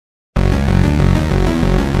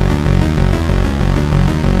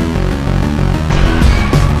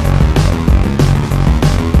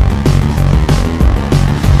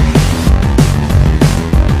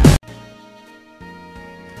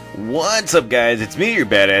What's up, guys? It's me, your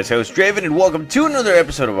badass host, Draven, and welcome to another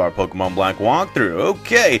episode of our Pokemon Black walkthrough.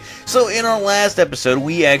 Okay, so in our last episode,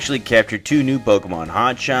 we actually captured two new Pokemon,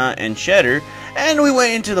 Hotshot and Cheddar, and we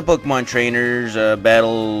went into the Pokemon Trainers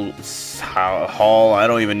Battle Hall, I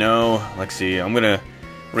don't even know. Let's see, I'm gonna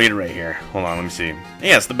read it right here. Hold on, let me see.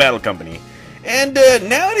 Yes, the Battle Company. And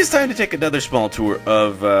now it is time to take another small tour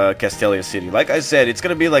of Castelia City. Like I said, it's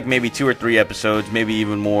going to be like maybe 2 or 3 episodes, maybe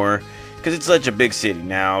even more, because it's such a big city.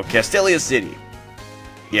 Now, Castelia City.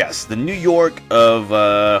 Yes, the New York of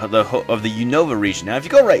the Unova region. Now, if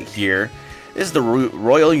you go right here, this is the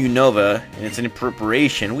Royal Unova, and it's in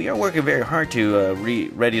preparation. We are working very hard to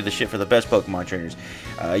ready the shit for the best Pokemon trainers.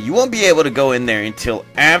 You won't be able to go in there until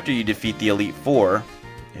after you defeat the Elite Four.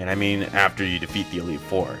 And I mean after you defeat the Elite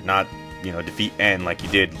Four, not, you know, defeat N like you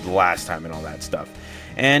did last time and all that stuff.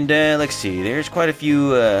 And let's see, there's quite a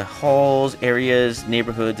few halls, areas,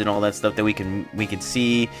 neighborhoods, and all that stuff that we can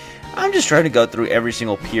see. I'm just trying to go through every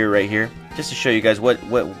single pier right here, just to show you guys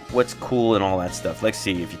what's cool and all that stuff. Let's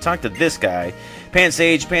see, if you talk to this guy,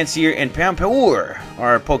 Pansage, Pansear, and Pampur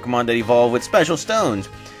are Pokemon that evolve with special stones.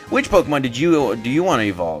 Which Pokemon do you want to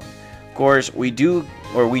evolve? Of course, we did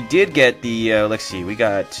get the, let's see, we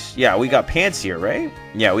got Pansear, right?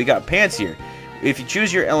 Yeah, we got Pansear. If you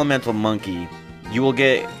choose your elemental monkey, you will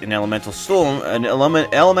get an elemental stone,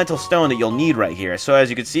 elemental stone that you'll need right here. So as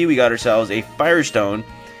you can see, we got ourselves a Firestone,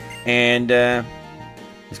 and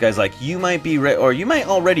this guy's like, you might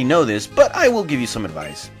already know this, but I will give you some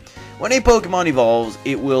advice. When a Pokemon evolves,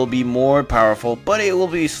 it will be more powerful, but it will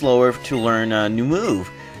be slower to learn a new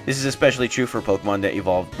move. This is especially true for Pokemon that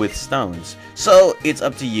evolve with stones. So it's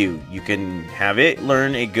up to you. You can have it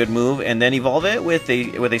learn a good move and then evolve it with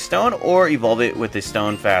a stone, or evolve it with a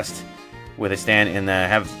stone fast with a stand and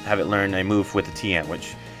have it learn a move with a TM,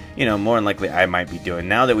 which, you know, more than likely I might be doing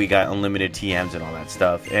now that we got unlimited TMs and all that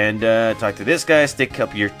stuff. And talk to this guy, stick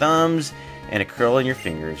up your thumbs and a curl in your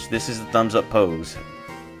fingers. This is the thumbs up pose.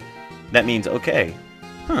 That means okay.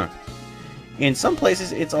 Huh. In some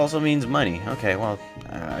places, it also means money. Okay, well,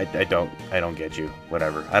 I don't get you.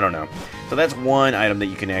 Whatever. I don't know. So that's one item that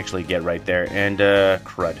you can actually get right there. And,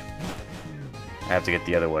 crud. I have to get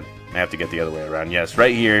the other one. I have to get the other way around. Yes,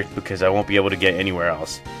 right here, because I won't be able to get anywhere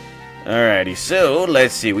else. Alrighty, so,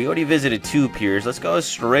 let's see. We already visited 2 piers. Let's go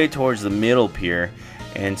straight towards the middle pier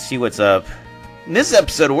and see what's up. In this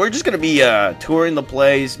episode, we're just going to be touring the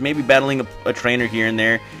place, maybe battling a trainer here and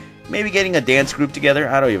there, maybe getting a dance group together.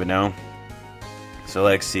 I don't even know. So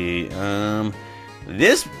let's see,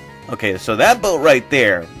 okay, so that boat right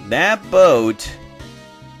there, that boat,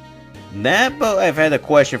 I've had a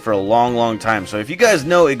question for a long time. So if you guys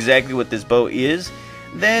know exactly what this boat is,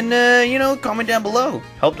 then, you know, comment down below.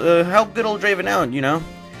 Help good old Draven out, you know.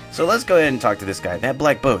 So let's go ahead and talk to this guy. That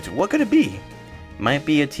black boat, what could it be? Might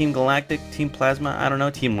be a Team Galactic, Team Plasma, I don't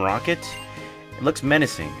know, Team Rocket. It looks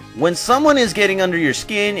menacing. When someone is getting under your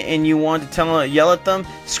skin and you want to yell at them,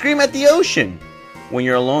 scream at the ocean. When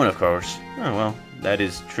you're alone, of course. Oh, well, that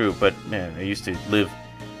is true, but, man, I used to live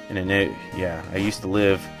in I used to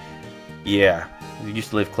live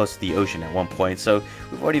close to the ocean at one point, so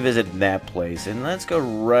we've already visited that place, and let's go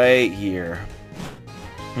right here.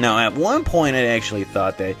 Now, at one point, I actually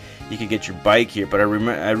thought that you could get your bike here, but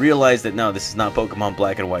I realized that, no, this is not Pokemon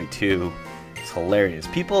Black and White 2. It's hilarious.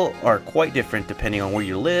 People are quite different depending on where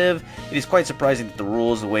you live. It is quite surprising that the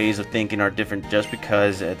rules, the ways of thinking are different just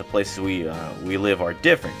because the places we live are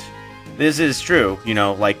different. This is true, you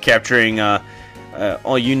know, like capturing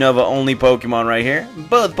Unova only Pokemon right here.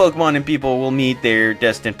 Both Pokemon and people will meet their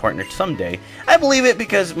destined partner someday. I believe it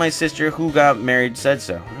because my sister who got married said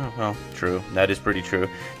so. Oh, well, true. That is pretty true.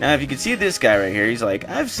 Now, if you can see this guy right here, he's like,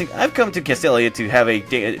 I've come to Castelia to have a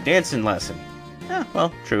dancing lesson. Yeah,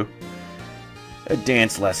 well, true. A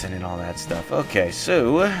dance lesson and all that stuff. Okay,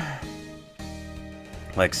 so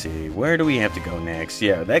let's see, where do we have to go next?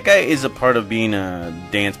 Yeah, that guy is a part of being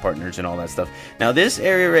dance partners and all that stuff. Now this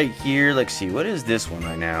area right here, let's see, what is this one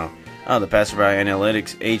right now? Oh, the Passerby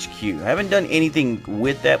Analytics HQ. I haven't done anything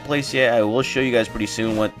with that place yet. I will show you guys pretty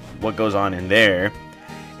soon what goes on in there.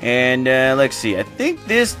 And let's see, I think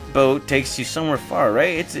this boat takes you somewhere far,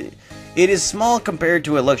 right? It is small compared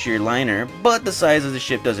to a luxury liner, but the size of the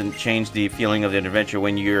ship doesn't change the feeling of the adventure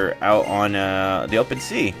when you're out on the open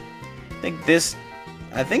sea.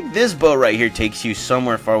 I think this boat right here takes you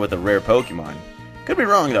somewhere far with a rare Pokemon. Could be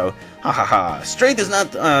wrong though. Ha ha ha. Strength is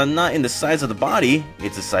not in the size of the body,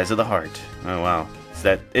 it's the size of the heart. Oh wow.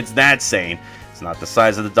 It's that saying. It's not the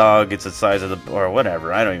size of the dog, it's the size of the, or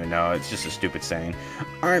whatever, I don't even know, it's just a stupid saying.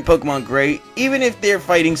 Aren't Pokemon great? Even if they're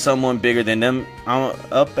fighting someone bigger than them, I'm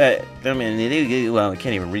up at them and, well, I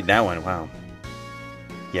can't even read that one, wow.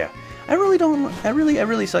 Yeah, I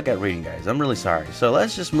really suck at reading, guys. I'm really sorry. So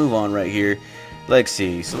let's just move on right here. Let's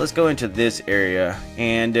see. So let's go into this area,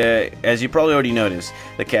 and as you probably already noticed,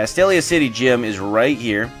 the Castelia City gym is right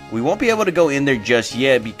here. We won't be able to go in there just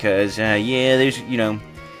yet because, yeah, there's, you know,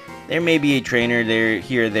 there may be a trainer there,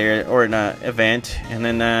 here, there, or an event. And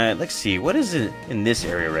then let's see, what is it in this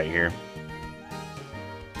area right here?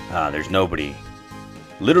 There's nobody,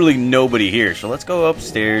 literally nobody here. So let's go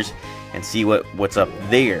upstairs and see what's up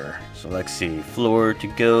there. So let's see, floor to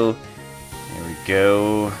go. There we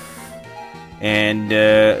go.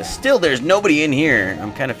 And still there's nobody in here.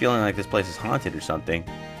 I'm kind of feeling like this place is haunted or something.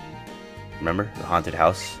 Remember the haunted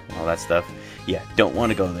house, all that stuff? Yeah, don't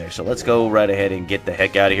want to go there. So let's go right ahead and get the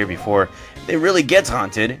heck out of here before it really gets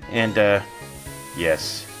haunted. And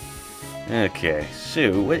yes. Okay,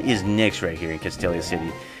 so what is next right here in Castelia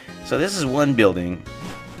City? So this is one building.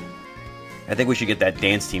 I think we should get that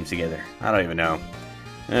dance team together. I don't even know.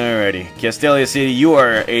 Alrighty, Castelia City, you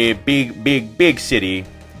are a big city.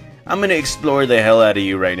 I'm gonna explore the hell out of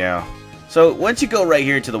you right now. So once you go right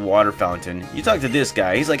here to the water fountain, you talk to this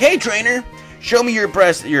guy. He's like, "Hey trainer, show me your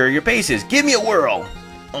paces. Give me a whirl."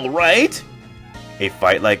 All right. A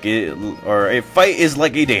fight is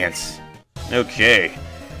like a dance. Okay.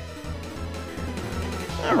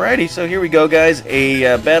 Alrighty, so here we go, guys.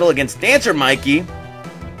 A battle against Dancer Mikey,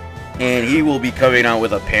 and he will be coming out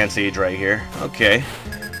with a Pansage right here. Okay.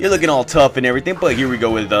 You're looking all tough and everything, but here we go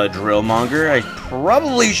with Drillmonger. I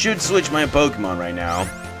probably should switch my Pokemon right now.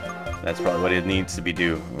 That's probably what it needs to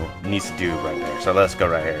do right there. So let's go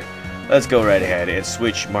right here. Let's go right ahead and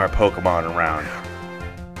switch my Pokemon around.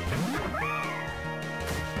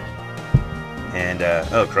 And,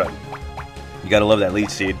 oh, crud. You gotta love that leech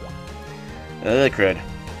seed. Crud.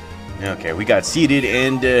 Okay, we got seeded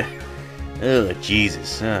and, oh,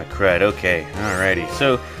 Jesus. Oh, crud. Okay, alrighty.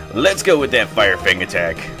 So, let's go with that Fire Fang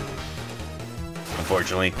attack.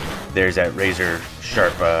 Unfortunately, there's that razor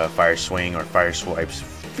sharp fire swing or fire swipes.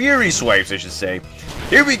 Fury swipes, I should say.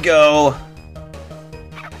 Here we go.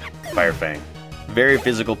 Fire Fang. Very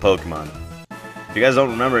physical Pokemon. If you guys don't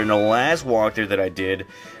remember, in the last walkthrough that I did,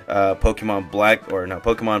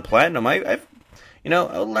 Pokemon Platinum, I've you know,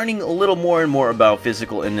 I was learning a little more and more about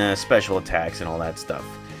physical and special attacks and all that stuff.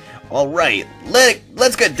 All right,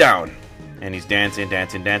 let's get down. And he's dancing.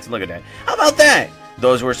 Look at that. How about that?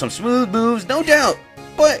 Those were some smooth moves, no doubt.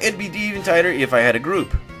 But it'd be even tighter if I had a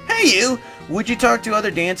group. Hey, you! Would you talk to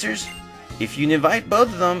other dancers? If you invite both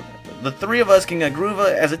of them, the three of us can groove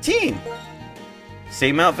as a team.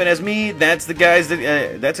 Same outfit as me. That's the guy's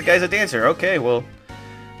a dancer. Okay, well,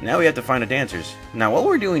 now we have to find the dancers. Now, what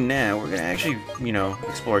we're doing now, we're gonna actually, you know,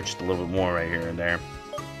 explore just a little bit more right here and there.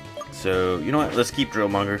 So, you know what? Let's keep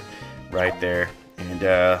Drillmonger right there. And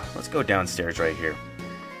let's go downstairs right here.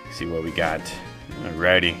 See what we got.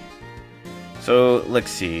 Alrighty. So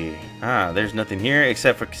let's see. There's nothing here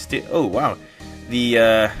except for oh wow. The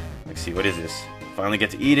let's see, what is this? Finally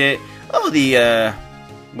get to eat it. Oh, the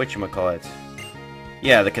whatchamacallit.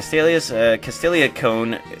 Yeah, the Castelia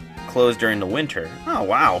cone closed during the winter. Oh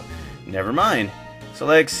wow. Never mind. So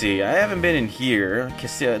let's see. I haven't been in here.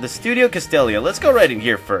 The Studio Castelia. Let's go right in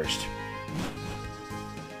here first.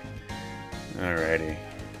 Alrighty,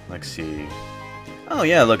 let's see. Oh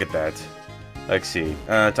yeah, look at that. Let's see.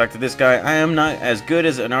 Talk to this guy. I am not as good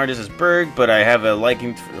as an artist as Berg, but I have a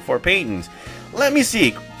liking for paintings. Let me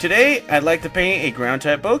see. Today, I'd like to paint a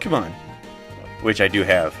ground-type Pokemon, which I do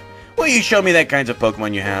have. Will you show me that kinds of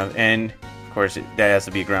Pokemon you have? And of course, that has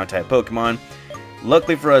to be a ground-type Pokemon.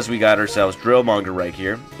 Luckily for us, we got ourselves Drillmonger right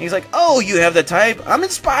here. He's like, "Oh, you have the type? I'm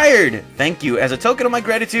inspired. Thank you. As a token of my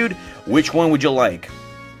gratitude, which one would you like?"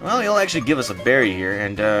 Well, he'll actually give us a berry here,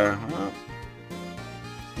 and, well,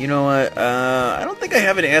 you know what, I don't think I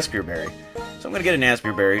have an Aspire Berry, so I'm gonna get an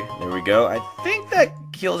Aspire Berry. There we go. I think that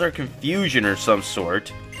kills our confusion or some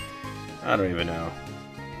sort. I don't even know.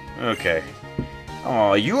 Okay.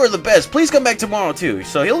 Aw, you are the best. Please come back tomorrow, too.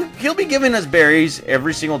 So he'll be giving us berries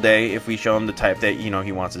every single day if we show him the type that, you know,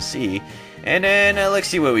 he wants to see. And then, let's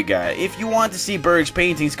see what we got. If you want to see Berg's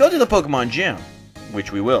paintings, go to the Pokemon Gym,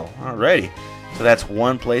 which we will. Alrighty. So that's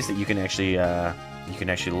one place that you can actually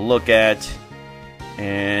look at.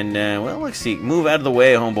 And well, let's see. Move out of the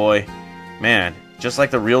way, homeboy. Man, just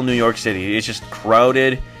like the real New York City, it's just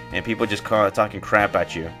crowded and people just talking crap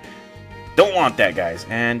at you. Don't want that, guys.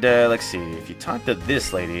 And let's see. If you talk to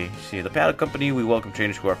this lady, see, the Paddle Company, we welcome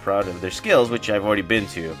trainers who are proud of their skills, which I've already been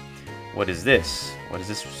to. What is this? What does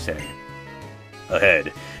this say?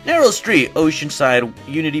 Ahead. Narrow Street, Oceanside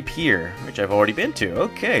Unity Pier, which I've already been to.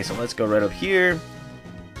 Okay, so let's go right up here.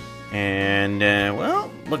 And,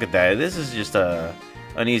 well, look at that. This is just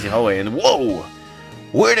an easy hallway. And, whoa!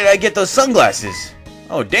 Where did I get those sunglasses?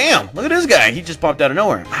 Oh, damn. Look at this guy. He just popped out of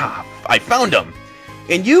nowhere. Ah, I found him.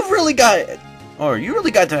 And you really got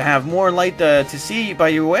to have more light to see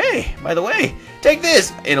by the way. Take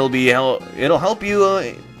this. It'll help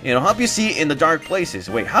you see in the dark places.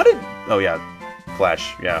 Wait, oh yeah,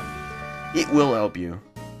 flash. Yeah. It will help you.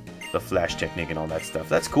 The flash technique and all that stuff.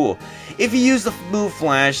 That's cool. If you use the move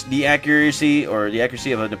flash, the accuracy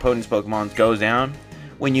of an opponent's Pokemon goes down.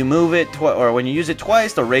 When you move it when you use it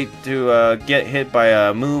twice, the rate to get hit by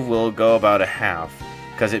a move will go about a half,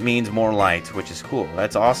 because it means more light, which is cool.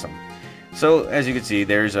 That's awesome. So as you can see,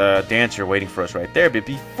 there's a dancer waiting for us right there. But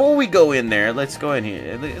before we go in there, let's go in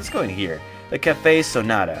here. The Cafe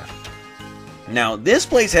Sonata. Now this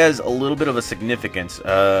place has a little bit of a significance.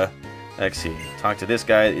 Let's see. Talk to this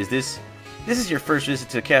guy. This is your first visit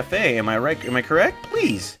to the cafe? Am I right? Am I correct?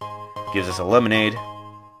 Please. Gives us a lemonade.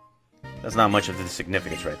 That's not much of the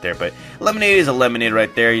significance right there, but lemonade is a lemonade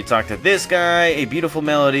right there. You talk to this guy. A beautiful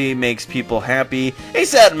melody makes people happy. A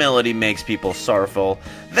sad melody makes people sorrowful.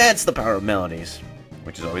 That's the power of melodies,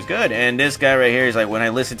 which is always good. And this guy right here is like, when I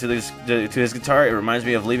listen to his guitar, it reminds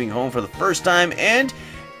me of leaving home for the first time and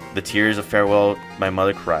the tears of farewell my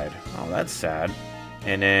mother cried. Oh, that's sad.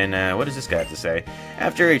 And then, what does this guy have to say?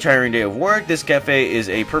 After a tiring day of work, this cafe is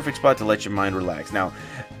a perfect spot to let your mind relax. Now,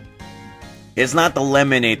 it's not the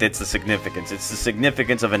lemonade that's the significance. It's the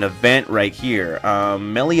significance of an event right here.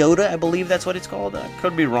 Meliota, I believe that's what it's called. I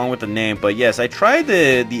could be wrong with the name, but yes, I tried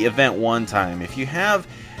the event one time. If you have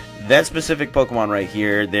that specific Pokemon right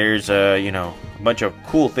here, there's a bunch of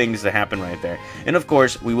cool things that happen right there. And of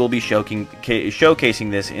course, we will be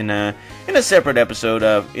showcasing this in a separate episode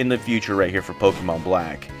in the future right here for Pokemon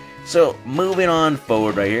Black. So moving on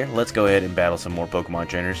forward right here, let's go ahead and battle some more Pokemon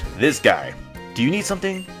trainers. This guy, do you need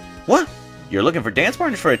something? What? You're looking for dance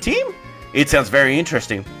partners for a team? It sounds very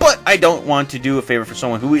interesting, but I don't want to do a favor for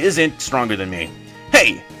someone who isn't stronger than me.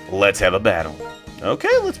 Hey, let's have a battle. Okay,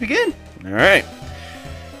 let's begin. All right.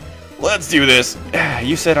 Let's do this.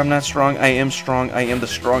 You said I'm not strong. I am strong. I am the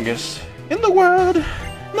strongest in the world.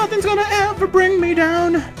 Nothing's gonna ever bring me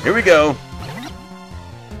down. Here we go.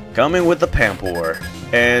 Coming with the Pampor.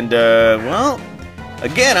 And, well,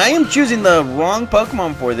 again, I am choosing the wrong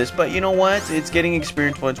Pokemon for this, but you know what? It's getting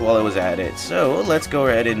experience points while I was at it. So let's go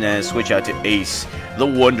ahead and switch out to Ace, the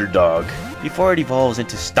Wonder Dog, before it evolves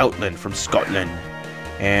into Stoutland from Scotland.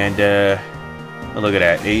 And, look at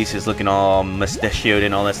that. Ace is looking all mustachioed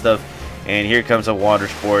and all that stuff. And here comes a water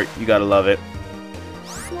sport. You gotta love it.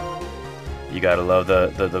 You gotta love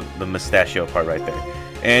the mustachio part right there.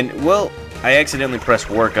 And, well, I accidentally pressed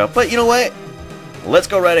work up. But you know what? Let's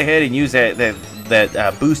go right ahead and use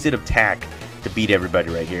that boosted attack to beat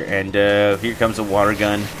everybody right here. And here comes a water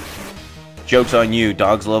gun. Joke's on you.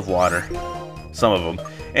 Dogs love water. Some of them.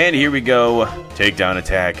 And here we go. Takedown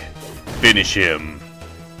attack. Finish him.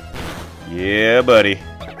 Yeah, buddy.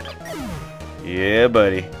 Yeah,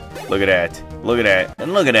 buddy. Look at that. Look at that.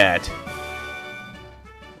 And look at that.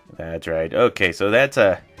 That's right. Okay, so that's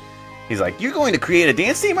he's like, you're going to create a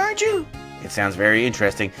dance team, aren't you? It sounds very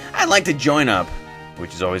interesting. I'd like to join up,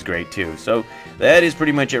 which is always great too. So that is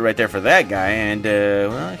pretty much it right there for that guy. And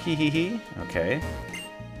well, okay.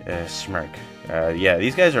 Smirk. Yeah,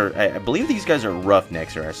 these guys are. I believe these guys are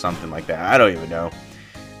roughnecks or something like that. I don't even know.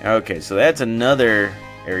 Okay, so that's another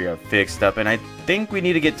area fixed up, and I think we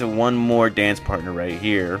need to get to one more dance partner right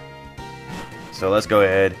here. So let's go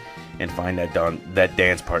ahead and find that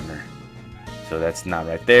dance partner. So that's not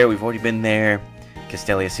right there. We've already been there.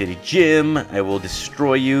 Castelia City Gym. I will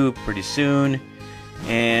destroy you pretty soon.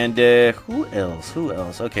 And who else? Who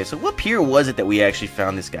else? Okay, so what pier was it that we actually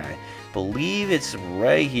found this guy? Believe it's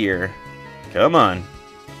right here. Come on.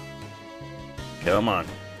 Come on.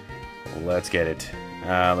 Let's get it.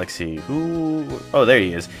 Let's see. Who? Oh, there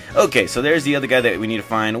he is. Okay, so there's the other guy that we need to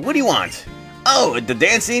find. What do you want? Oh, the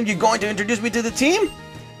dance team? You're going to introduce me to the team?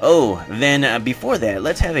 Oh, then before that,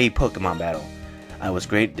 let's have a Pokemon battle. I was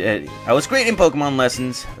great in Pokemon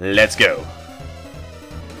lessons. Let's go.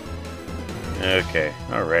 Okay,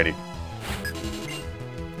 alrighty.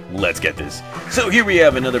 Let's get this. So here we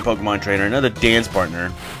have another Pokemon trainer, another dance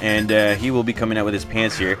partner, and he will be coming out with his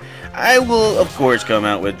pants here. I will, of course, come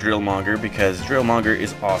out with Drillmonger because Drillmonger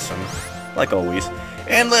is awesome, like always.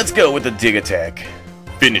 And let's go with the Dig Attack.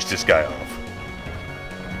 Finish this guy off.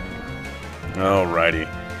 Alrighty.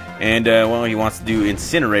 And, well, he wants to do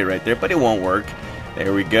Incinerate right there, but it won't work.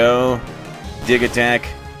 There we go. Dig Attack.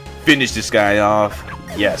 Finish this guy off.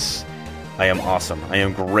 Yes. I am awesome. I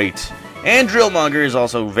am great. And Drillmonger is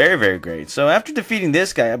also very, very great. So after defeating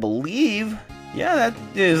this guy, I believe... Yeah, that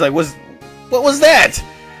is like... What was that?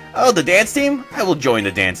 Oh, the dance team? I will join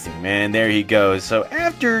the dance team. And there he goes. So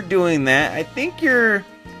after doing that, I think you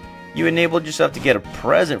enabled yourself to get a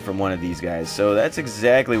present from one of these guys. So that's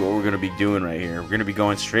exactly what we're going to be doing right here. We're going to be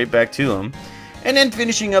going straight back to him. And then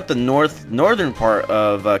finishing up the northern part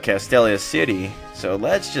of Castelia City. So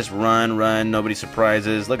let's just run, nobody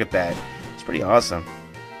surprises. Look at that. It's pretty awesome.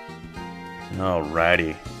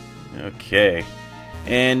 Alrighty. Okay.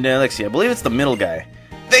 And let's see, I believe it's the middle guy.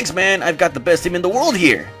 Thanks, man, I've got the best team in the world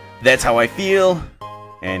here. That's how I feel.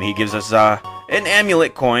 And he gives us an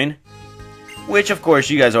amulet coin. Which, of course,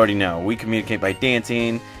 you guys already know. We communicate by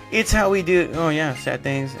dancing. It's how we do... Oh, yeah, sad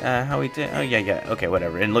things. How we do... Oh, yeah. Okay,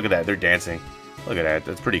 whatever. And look at that. They're dancing. Look at that.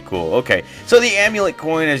 That's pretty cool. Okay, so the amulet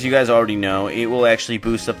coin, as you guys already know, it will actually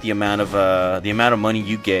boost up the amount of money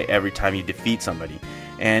you get every time you defeat somebody.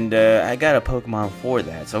 And I got a Pokemon for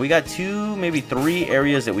that. So we got 2, maybe 3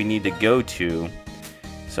 areas that we need to go to.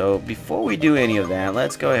 So before we do any of that,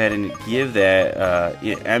 let's go ahead and give that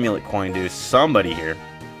amulet coin to somebody here.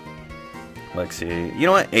 Let's see. You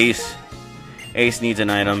know what? Ace. Ace needs an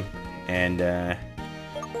item. And,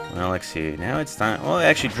 well, let's see. Now it's time. Well,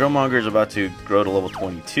 actually, Drillmonger is about to grow to level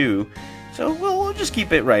 22. So we'll just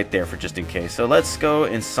keep it right there for just in case. So let's go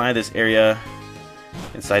inside this area.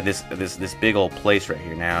 Inside this big old place right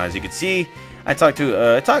here. Now, as you can see, I talked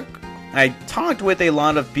with a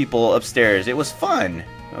lot of people upstairs. It was fun.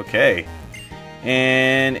 Okay.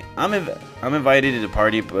 And I'm invited to the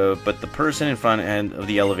party, but the person in front end of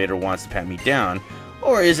the elevator wants to pat me down.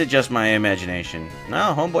 Or is it just my imagination?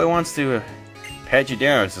 No, homeboy wants to pat you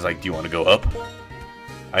down. It's like, do you want to go up?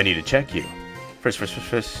 I need to check you. Frisk.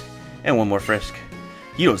 And one more frisk.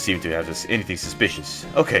 You don't seem to have anything suspicious.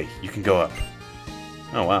 Okay, you can go up.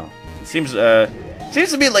 Oh, wow. It seems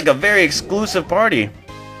to be like a very exclusive party.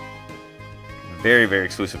 Very, very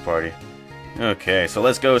exclusive party. Okay, so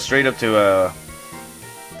let's go straight up to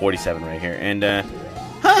 47 right here. And,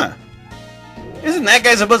 huh! Isn't that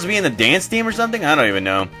guy supposed to be in the dance team or something? I don't even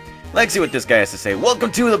know. Let's see what this guy has to say.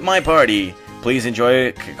 Welcome to my party. Please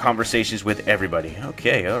enjoy conversations with everybody.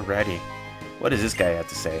 Okay, alrighty. What does this guy have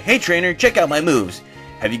to say? Hey, trainer, check out my moves.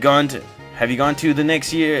 Have you gone to the next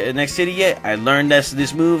city yet? I learned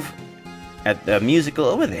this move at the musical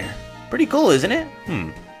over there. Pretty cool, isn't it?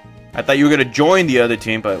 I thought you were gonna join the other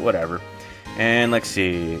team, but whatever. And let's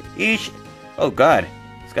see. Oh God,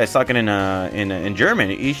 this guy's talking in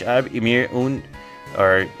German. Ich habe mir nun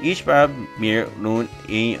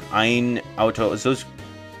ein Auto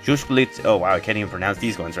susplitz. Oh wow, I can't even pronounce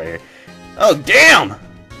these ones right here. Oh damn!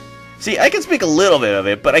 See, I can speak a little bit of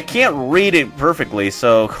it, but I can't read it perfectly.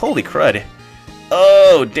 So holy crud!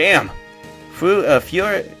 Oh damn! Oh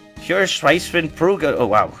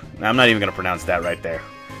wow, I'm not even gonna pronounce that right there.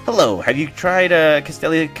 Hello, have you tried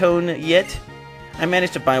Castelia Cone yet? I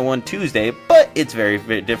managed to buy one Tuesday, but it's very,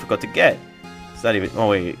 very difficult to get. It's not even... Oh,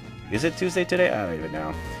 wait. Is it Tuesday today? I don't even know.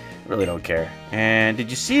 I really don't care. And did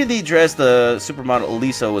you see the dress the supermodel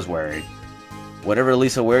Elisa was wearing? Whatever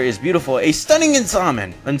Elisa wears is beautiful. A stunning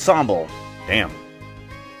ensemble. Damn.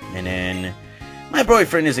 And then... My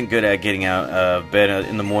boyfriend isn't good at getting out of bed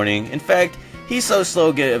in the morning. In fact, he's so slow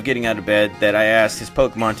of getting out of bed that I asked his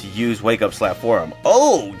Pokemon to use Wake Up Slap for him.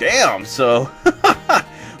 Oh, damn. So...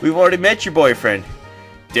 We've already met your boyfriend.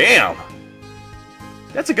 Damn.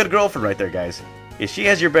 That's a good girlfriend right there, guys. If she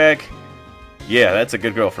has your back, yeah, that's a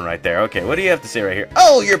good girlfriend right there. Okay, what do you have to say right here?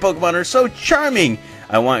 Oh, your Pokemon are so charming.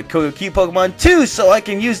 I want cute Pokemon too, so I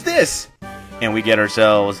can use this. And we get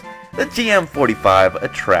ourselves the TM45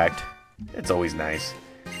 Attract. It's always nice.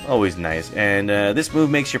 Always nice. And this move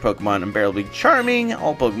makes your Pokemon unbearably charming.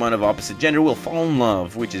 All Pokemon of opposite gender will fall in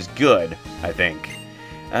love, which is good, I think.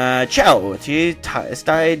 Ciao, ti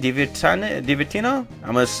stai divertendo?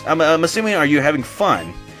 I'm assuming, are you having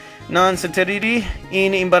fun? Non sentirti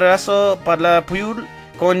in imbarazzo parla più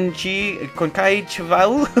con kai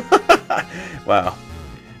chivau? Wow.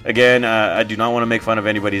 Again, I do not want to make fun of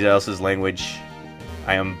anybody else's language.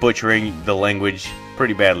 I am butchering the language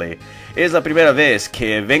pretty badly. Es la primera vez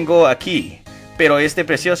que vengo aquí, pero este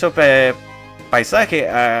precioso paisaje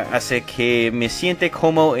hace que me siente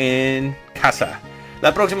como en casa.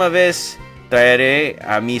 La próxima vez traeré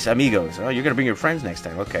a mis amigos. Oh, you're gonna bring your friends next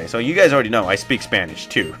time. Okay, so you guys already know I speak Spanish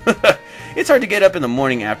too. It's hard to get up in the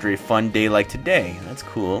morning after a fun day like today. That's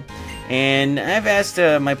cool. And I've asked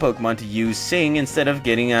my Pokemon to use Sing instead of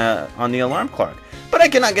getting on the alarm clock. But I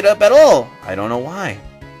cannot get up at all. I don't know why.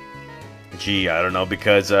 Gee, I don't know,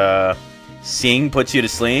 because Sing puts you to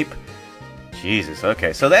sleep. Jesus,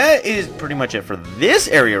 okay. So that is pretty much it for this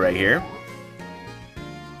area right here.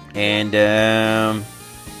 And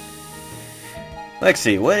Let's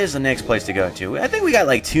see, what is the next place to go to? I think we got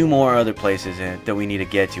like 2 more other places that we need to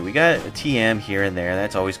get to. We got a TM here and there,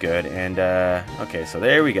 that's always good. And, okay, so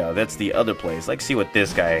there we go. That's the other place. Let's see what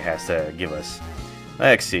this guy has to give us.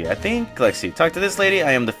 Let's see, let's see. Talk to this lady.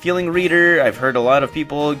 I am the feeling reader. I've heard a lot of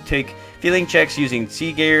people take feeling checks using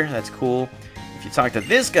sea gear. That's cool. If you talk to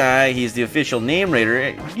this guy, he's the official name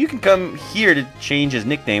raider. You can come here to change his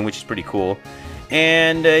nickname, which is pretty cool.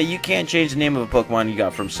 And you can't change the name of a Pokemon you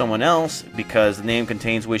got from someone else because the name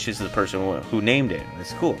contains wishes of the person who named it.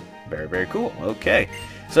 That's cool. Very, very cool. Okay.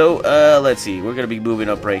 So, let's see. We're going to be moving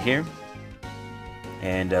up right here.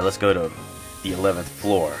 And let's go to the 11th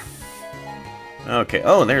floor. Okay.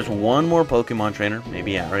 Oh, there's one more Pokemon trainer.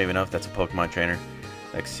 Maybe, I don't even know if that's a Pokemon trainer.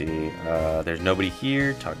 Let's see. There's nobody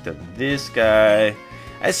here. Talk to this guy.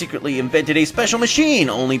 I secretly invented a special machine.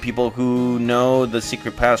 Only people who know the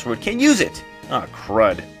secret password can use it. Ah,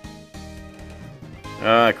 crud.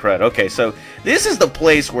 Ah, crud. Okay, so this is the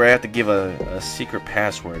place where I have to give a secret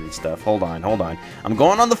password and stuff. Hold on, hold on. I'm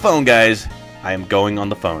going on the phone, guys. I am going on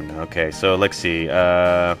the phone. Okay, so let's see.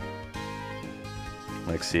 Let's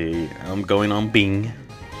see. I'm going on Bing.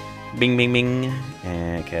 Bing, bing, bing.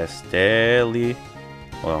 And Castelli.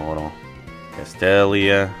 Hold on.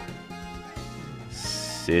 Castelia.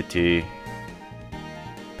 City.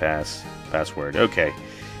 Password. Okay.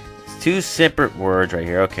 2 separate words right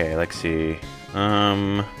here. Okay, let's see.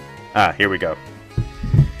 Here we go.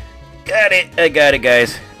 Got it. I got it,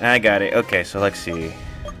 guys. I got it. Okay, so let's see.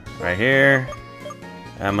 Right here.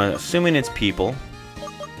 I'm assuming it's people.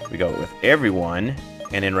 We go with everyone.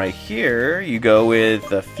 And then right here, you go with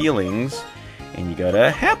feelings. And you go to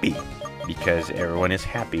happy. Because everyone is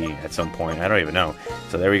happy at some point. I don't even know.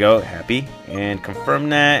 So there we go. Happy. And confirm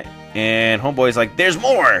that. And homeboy's like, there's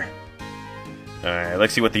more! Alright,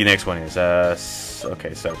 let's see what the next one is.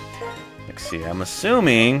 Okay, so let's see. I'm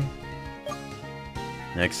assuming.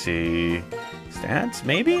 Let's see. Stats,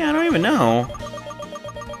 maybe? I don't even know.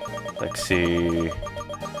 Let's see.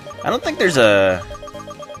 I don't think there's a.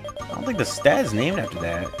 I don't think the stat is named after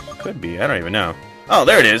that. Could be. I don't even know. Oh,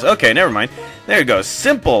 there it is. Okay, never mind. There it goes.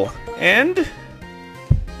 Simple. And.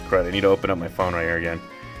 Crud, I need to open up my phone right here again.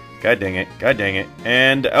 God dang it. God dang it.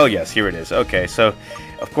 And. Oh, yes, here it is. Okay, so.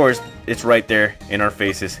 Of course, it's right there in our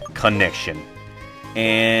faces. Connection.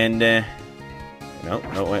 And, no,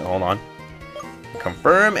 wait, hold on.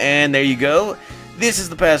 Confirm, and there you go. This is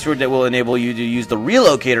the password that will enable you to use the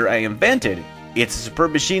relocator I invented. It's a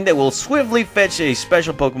superb machine that will swiftly fetch a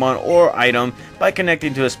special Pokemon or item by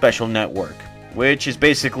connecting to a special network. Which is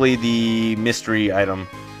basically the mystery item,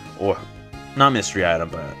 or, not mystery item,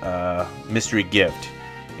 but, mystery gift.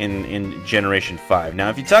 In Generation 5. Now,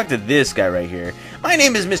 if you talk to this guy right here, my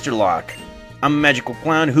name is Mr. Locke. I'm a magical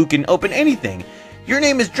clown who can open anything. Your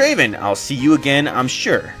name is Draven. I'll see you again, I'm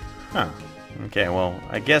sure. Huh. Okay, well,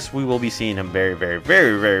 I guess we will be seeing him very, very,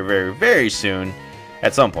 very, very, very, very soon.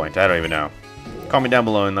 At some point. I don't even know. Comment down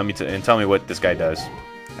below and let me and tell me what this guy does.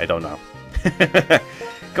 I don't know.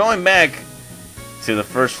 Going back to the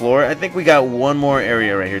first floor, I think we got one more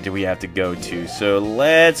area right here that we have to go to. So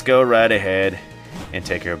let's go right ahead and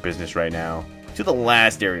take care of business right now. To the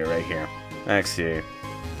last area right here. Let's see.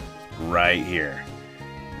 Right here.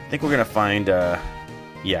 I think we're gonna find,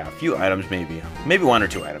 yeah, a few items maybe. Maybe 1 or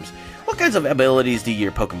 2 items. What kinds of abilities do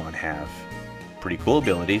your Pokemon have? Pretty cool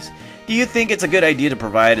abilities. Do you think it's a good idea to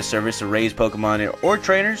provide a service to raise Pokemon or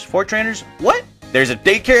trainers? For trainers? What? There's a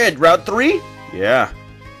daycare at Route 3? Yeah.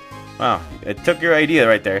 Wow, it took your idea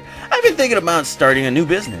right there. I've been thinking about starting a new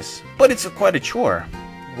business, but it's quite a chore.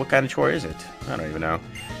 What kind of chore is it? I don't even know.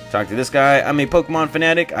 Talk to this guy. I'm a Pokemon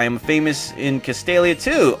fanatic. I am famous in Castelia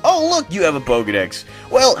too. Oh, look, you have a Pokedex.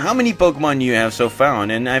 Well, how many Pokemon do you have so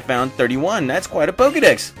found? And I found 31. That's quite a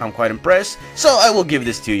Pokedex. I'm quite impressed. So I will give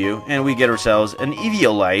this to you. And we get ourselves an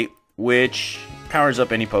Eevee, which powers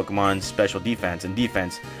up any Pokemon's special defense and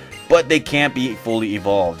defense. But they can't be fully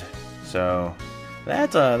evolved. So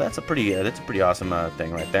that's a pretty awesome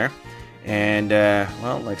thing right there. And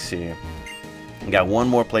well, let's see. We got one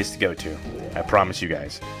more place to go to. I promise you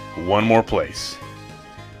guys. One more place.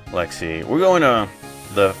 Let's see. We're going to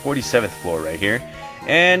the 47th floor right here.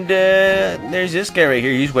 And there's this guy right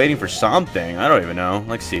here. He's waiting for something. I don't even know.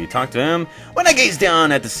 Let's see. Talk to him. When I gaze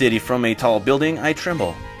down at the city from a tall building, I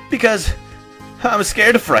tremble. Because I'm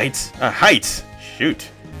scared of heights. Shoot.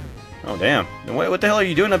 Oh, damn. What the hell are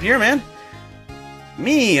you doing up here, man?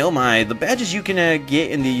 Me? Oh, my. The badges you can get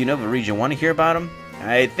in the Unova region. Want to hear about them?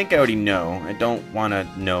 I think I already know. I don't want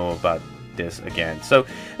to know about this again. So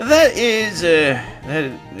that is,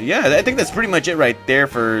 yeah, I think that's pretty much it right there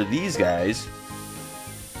for these guys.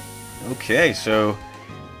 Okay, so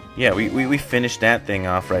yeah, we finished that thing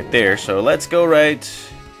off right there. So let's go right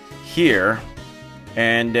here.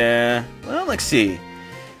 And, well, let's see.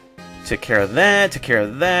 Take care of that, take care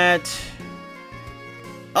of that.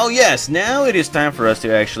 Oh yes, now it is time for us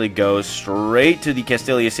to actually go straight to the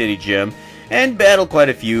Castelia City Gym and battle quite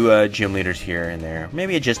a few gym leaders here and there.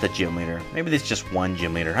 Maybe just a gym leader. Maybe there's just one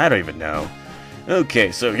gym leader. I don't even know.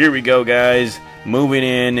 Okay, so here we go, guys. Moving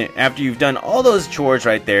in. After you've done all those chores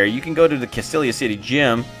right there, you can go to the Castelia City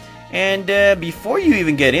Gym. And before you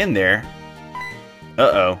even get in there...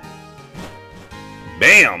 Uh-oh.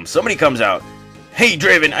 Bam! Somebody comes out. Hey,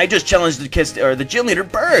 Draven, I just challenged the gym leader,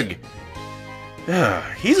 Berg.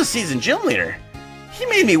 He's a seasoned gym leader. He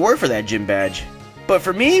made me work for that gym badge. But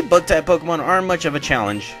for me, bug-type Pokemon aren't much of a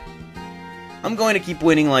challenge. I'm going to keep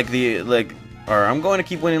winning like this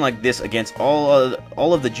against all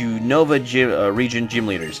of the Unova region gym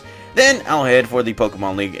leaders. Then I'll head for the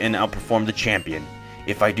Pokemon League and I'll perform the champion.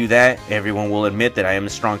 If I do that, everyone will admit that I am the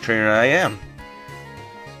strong trainer I am.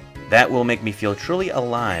 That will make me feel truly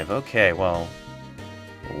alive. Okay, well,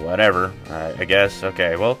 whatever, I guess.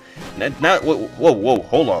 Okay, well, now, whoa,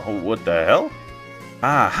 hold on, what the hell?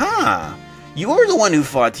 Aha! You are the one who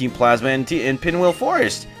fought Team Plasma in Pinwheel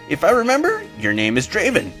Forest. If I remember, your name is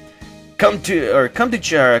Draven. Come to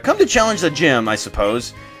challenge the gym, I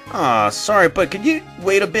suppose. Ah, sorry, but could you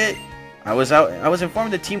wait a bit? I was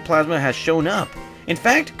informed that Team Plasma has shown up. In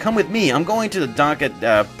fact, come with me. I'm going to the dock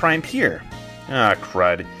at Prime Pier. Ah,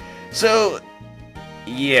 crud. So,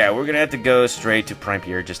 yeah, we're gonna have to go straight to Prime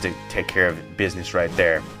Pier just to take care of business right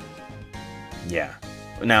there. Yeah.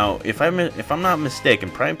 Now, if I'm not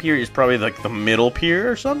mistaken, Prime Pier is probably like the middle pier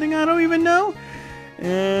or something. I don't even know.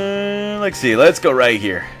 Let's see. Let's go right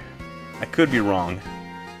here. I could be wrong.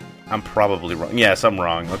 I'm probably wrong. Yes, I'm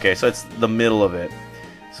wrong. Okay, so it's the middle of it.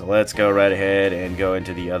 So let's go right ahead and go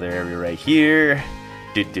into the other area right here.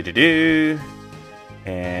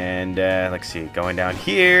 And let's see, going down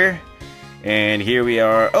here. And here we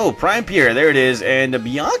are. Oh, Prime Pier, there it is. And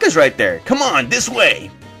Bianca's right there. Come on, this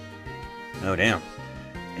way. Oh, damn.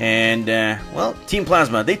 And, well, Team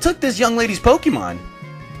Plasma, they took this young lady's Pokemon.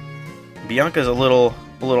 Bianca's a little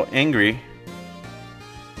angry.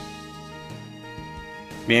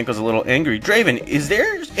 Bianca's a little angry. Draven, is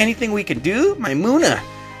there anything we can do? My Muna.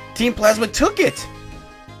 Team Plasma took it.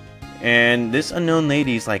 And this unknown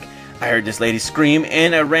lady's like, I heard this lady scream,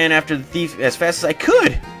 and I ran after the thief as fast as I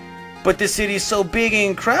could. But this city is so big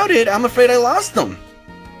and crowded, I'm afraid I lost them.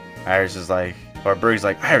 Iris is like, or Berg's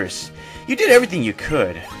like, Iris, you did everything you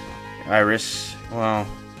could. Iris, well,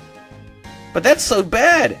 but that's so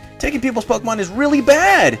bad. Taking people's Pokemon is really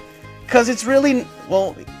bad. Because it's really,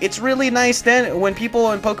 well, it's really nice then when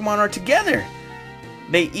people and Pokemon are together.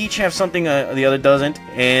 They each have something the other doesn't,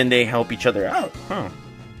 and they help each other out. Huh.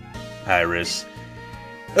 Iris.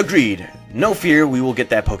 Agreed. No fear, we will get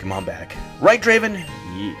that Pokemon back. Right, Draven?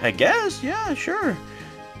 I guess, yeah, sure.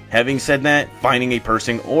 Having said that, finding a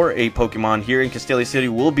person or a Pokemon here in Castelia City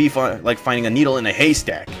will be like finding a needle in a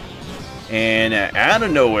haystack. And out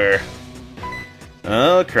of nowhere...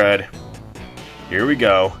 Oh, crud. Here we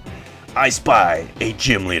go. I spy a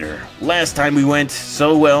gym leader. Last time we went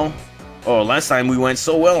so well, I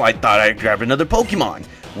thought I'd grab another Pokemon.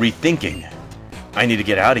 Rethinking. I need to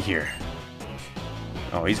get out of here.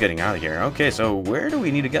 Oh, he's getting out of here. Okay, so where do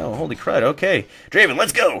we need to go? Holy crud, okay. Draven,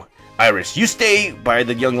 let's go! Iris, you stay by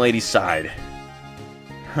the young lady's side.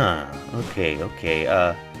 Huh, okay.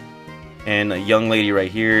 And a young lady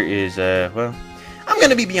right here is, well, I'm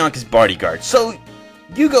gonna be Bianca's bodyguard, so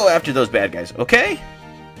you go after those bad guys, okay?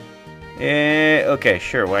 Okay,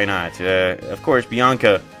 sure, why not? Of course,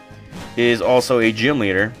 Bianca is also a gym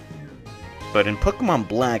leader, but in Pokemon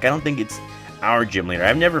Black, I don't think it's our gym leader.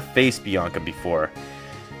 I've never faced Bianca before.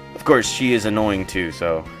 Of course, she is annoying too,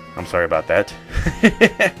 so I'm sorry about that.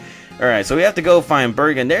 Alright, so we have to go find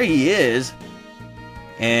Berg, and there he is.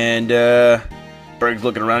 And, Berg's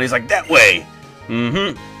looking around, he's like, that way!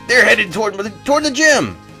 They're headed toward the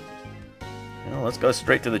gym! Well, let's go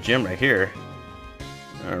straight to the gym right here.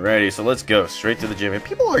 Alrighty, so let's go straight to the gym. And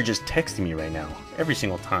people are just texting me right now, every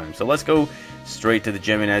single time. So let's go straight to the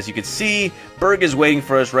gym, and as you can see, Berg is waiting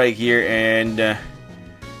for us right here, and,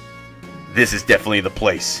 this is definitely the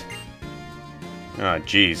place. Oh,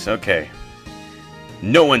 jeez, okay.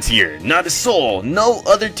 No one's here, not a soul. No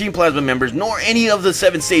other Team Plasma members, nor any of the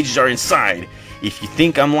 7 stages are inside. If you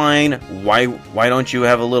think I'm lying, why don't you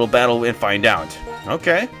have a little battle and find out?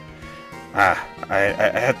 Okay. I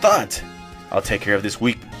had thought. I'll take care of this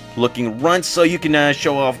weak-looking runt so you can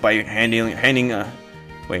show off by handling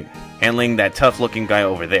that tough-looking guy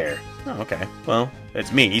over there. Oh, okay. Well,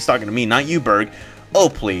 it's me. He's talking to me, not you, Berg. Oh,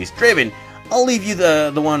 please. Draven, I'll leave you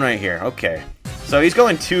the one right here. Okay. So he's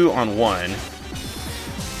going 2 on 1.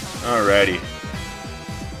 Alrighty.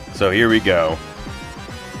 So here we go.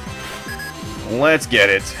 Let's get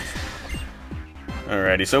it.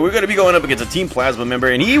 Alrighty, so we're going to be going up against a Team Plasma member,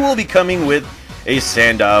 and he will be coming with a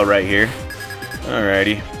Sandile right here.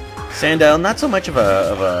 Alrighty. Sandile, not so much of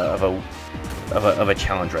a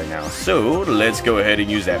challenge right now. So let's go ahead and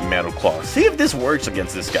use that Metal Claw. See if this works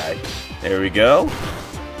against this guy. There we go.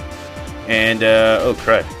 And, oh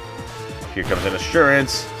crud. Here comes an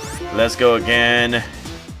Assurance. Let's go again.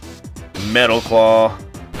 Metal Claw.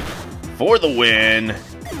 For the win.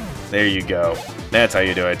 There you go. That's how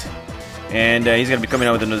you do it. And he's going to be coming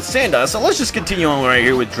out with another Sandile. So let's just continue on right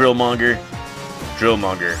here with Drillmonger.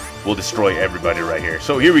 Drillmonger will destroy everybody right here.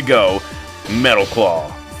 So here we go. Metal Claw.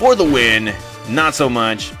 For the win. Not so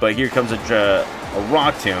much. But here comes a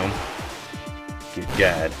Rock Tomb. Good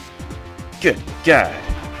God. Good God.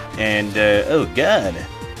 And, oh God.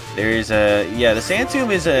 There's yeah, the Sand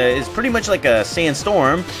Tomb is pretty much like a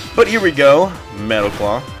Sandstorm. But here we go. Metal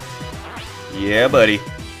Claw. Yeah, buddy.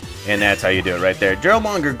 And that's how you do it right there.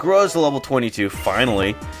 Drillmonger grows to level 22,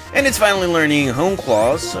 finally. And it's finally learning Home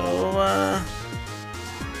Claws, so, oh,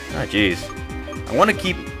 jeez. I want to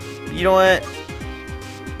keep, you know what?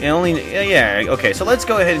 Yeah, okay, so let's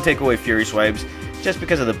go ahead and take away Fury Swipes, just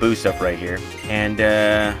because of the boost up right here. And,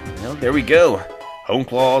 well, there we go. Home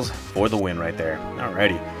Claws for the win right there.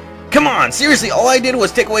 Alrighty. Come on, seriously, all I did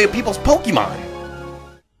was take away people's Pokemon.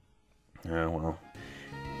 Oh, well.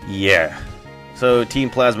 Yeah. So Team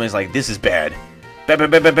Plasma is like, this is bad. Bad.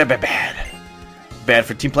 Bad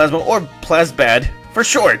for Team Plasma, or Plasbad for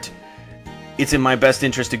short. It's in my best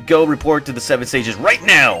interest to go report to the 7 Sages right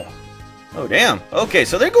now. Oh, damn. Okay,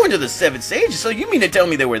 so they're going to the 7 Sages, so you mean to tell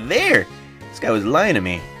me they were there? This guy was lying to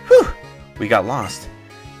me. Whew. We got lost.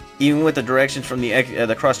 Even with the directions from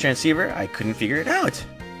the cross-transceiver, I couldn't figure it out.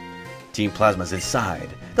 Team Plasma's inside.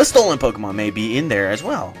 The stolen Pokemon may be in there as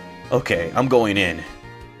well. Okay, I'm going in.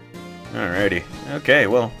 Alrighty. Okay,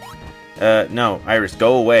 well. No, Iris,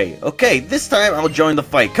 go away. Okay, this time I'll join the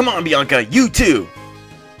fight. Come on, Bianca, you too!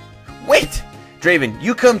 Wait! Draven,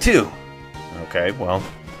 you come too! Okay, well.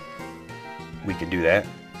 We can do that.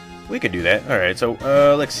 We could do that. Alright, so,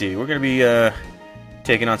 let's see. We're gonna be,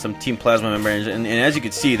 taking on some Team Plasma members, and as you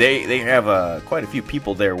can see, they have, quite a few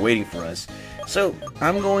people there waiting for us. So,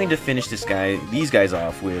 I'm going to finish these guys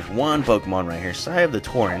off with one Pokemon right here, Sigh of the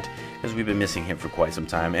Torrent, because we've been missing him for quite some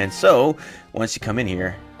time. And so, once you come in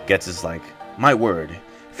here, Gets is like, my word,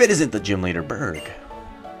 if it isn't the gym leader Berg.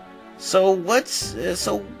 So what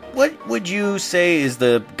would you say is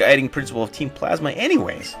the guiding principle of Team Plasma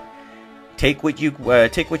anyways? Take what you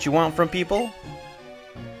want from people?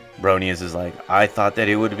 Bronius is like, I thought that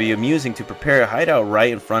it would be amusing to prepare a hideout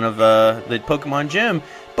right in front of the Pokemon gym,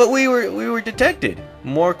 but we were detected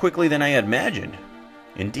more quickly than I had imagined.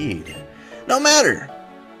 Indeed. No matter.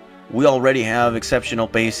 We already have exceptional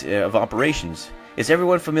base of operations. Is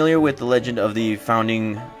everyone familiar with the legend of the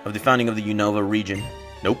founding of the Unova region?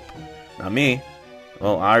 Nope, not me.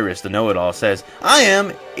 Well, Iris, the know-it-all, says, I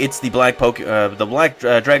am. It's the black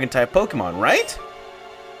dragon type Pokemon, right?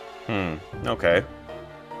 Okay.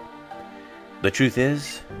 The truth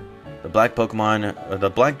is, the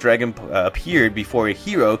black dragon appeared before a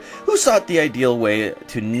hero who sought the ideal way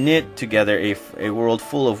to knit together a world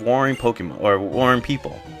full of warring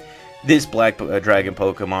people. This black dragon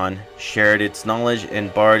Pokemon shared its knowledge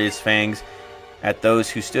and bared its fangs at those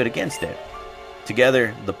who stood against it.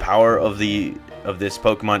 Together, the power of this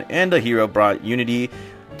Pokemon and the hero brought unity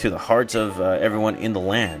to the hearts of everyone in the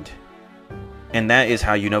land. And that is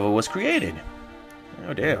how Unova was created.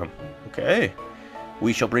 Oh, damn. Okay.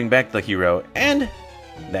 We shall bring back the hero and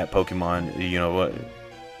that Pokemon,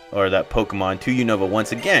 that Pokemon to Unova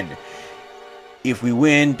once again. If we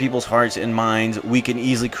win people's hearts and minds, we can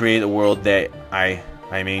easily create a world that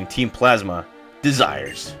Team Plasma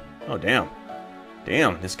desires. Oh, damn.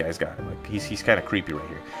 Damn, this guy's got, like, he's kind of creepy right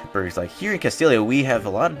here. But he's like, here in Castelia, we have a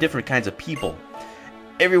lot of different kinds of people.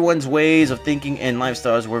 Everyone's ways of thinking and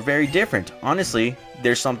lifestyles were very different. Honestly,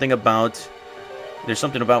 there's something about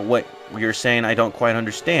what you're saying I don't quite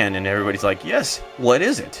understand. And everybody's like, yes, what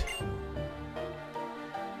is it?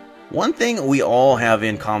 One thing we all have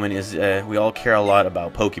in common is we all care a lot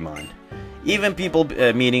about Pokemon. Even people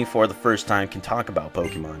meeting for the first time can talk about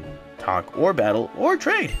Pokemon. Talk or battle or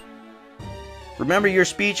trade. Remember your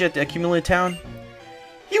speech at Accumulate Town?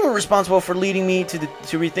 You were responsible for leading me to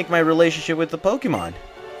rethink my relationship with the Pokemon.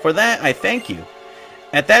 For that, I thank you.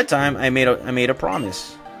 At that time, I made a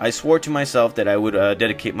promise. I swore to myself that I would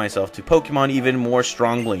dedicate myself to Pokemon even more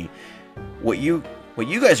strongly. What you what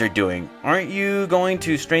you guys are doing. Aren't you going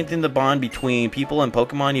to strengthen the bond between people and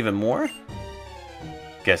Pokemon even more?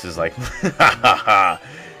 Guess is like, ha ha ha.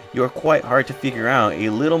 You're quite hard to figure out, a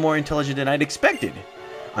little more intelligent than I'd expected.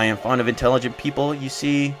 I am fond of intelligent people, you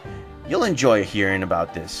see. You'll enjoy hearing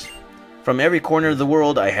about this. From every corner of the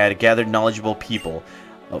world, I had gathered knowledgeable people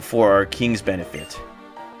for our king's benefit.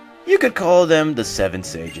 You could call them the Seven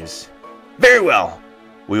Sages. Very well.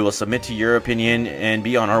 We will submit to your opinion and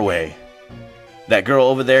be on our way. That girl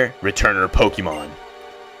over there, return her Pokemon.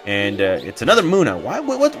 And it's another Muna. Why?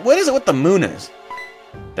 What is it with the Munas?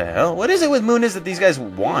 The hell? What is it with Munas that these guys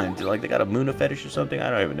want? Like they got a Muna fetish or something? I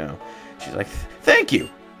don't even know. She's like, thank you.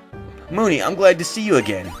 Mooney, I'm glad to see you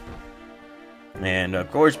again. And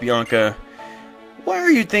of course, Bianca, why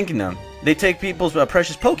are you thinking them? They take people's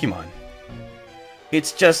precious Pokemon.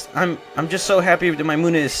 It's just, I'm just so happy that my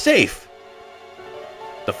Muna is safe.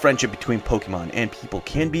 The friendship between Pokemon and people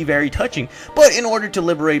can be very touching, but in order to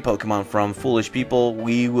liberate Pokemon from foolish people,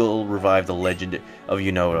 we will revive the legend of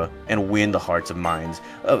Unova and win the hearts and minds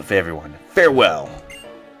of everyone. Farewell.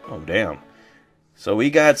 Oh, damn. So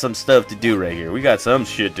we got some stuff to do right here. We got some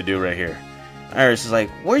shit to do right here. Iris is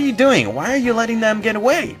like, what are you doing? Why are you letting them get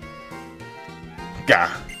away?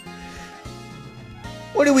 Gah.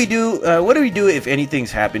 What do we do? What do we do if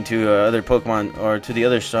anything's happened to other Pokemon or to the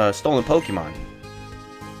other stolen Pokemon?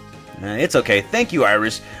 It's okay. Thank you,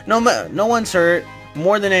 Iris. No one's hurt.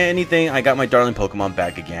 More than anything, I got my darling Pokemon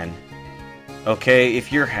back again. Okay,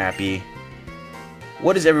 if you're happy.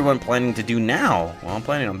 What is everyone planning to do now? Well, I'm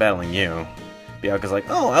planning on battling you. Bianca's like,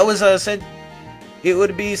 oh, I was said it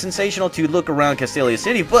would be sensational to look around Castelia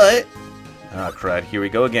City, but ah, crud, here we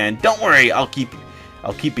go again. Don't worry, I'll keep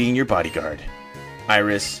being your bodyguard.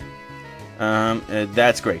 Iris,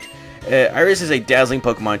 that's great. Iris is a dazzling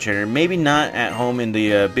Pokemon trainer, maybe not at home in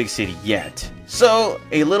the big city yet. So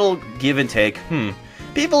a little give and take.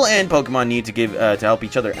 People and Pokemon need to give to help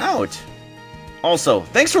each other out. Also,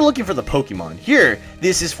 thanks for looking for the Pokemon. Here,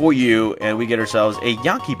 this is for you, and we get ourselves a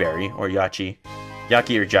Yaki Berry, or Yachi.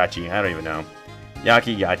 Yaki or Jachi, I don't even know.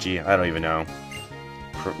 Yaki, Yachi, I don't even know.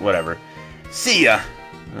 Whatever. See ya!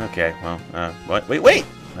 Okay, well, what? Wait!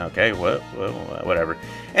 Okay, whatever.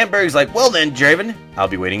 And Berg's like, well then, Draven, I'll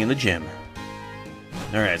be waiting in the gym.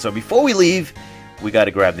 Alright, so before we leave, we gotta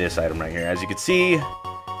grab this item right here. As you can see,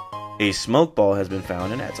 a smoke ball has been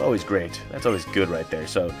found, and that's always great. That's always good right there.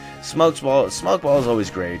 So smoke ball is always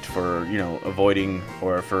great for, you know, avoiding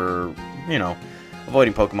Pokemon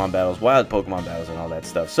battles, wild Pokemon battles, and all that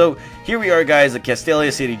stuff. So here we are, guys, the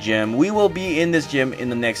Castelia City Gym. We will be in this gym in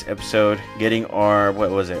the next episode, getting our,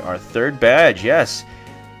 our third badge. Yes,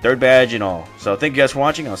 third badge and all. So thank you guys for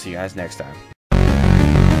watching. I'll see you guys next time.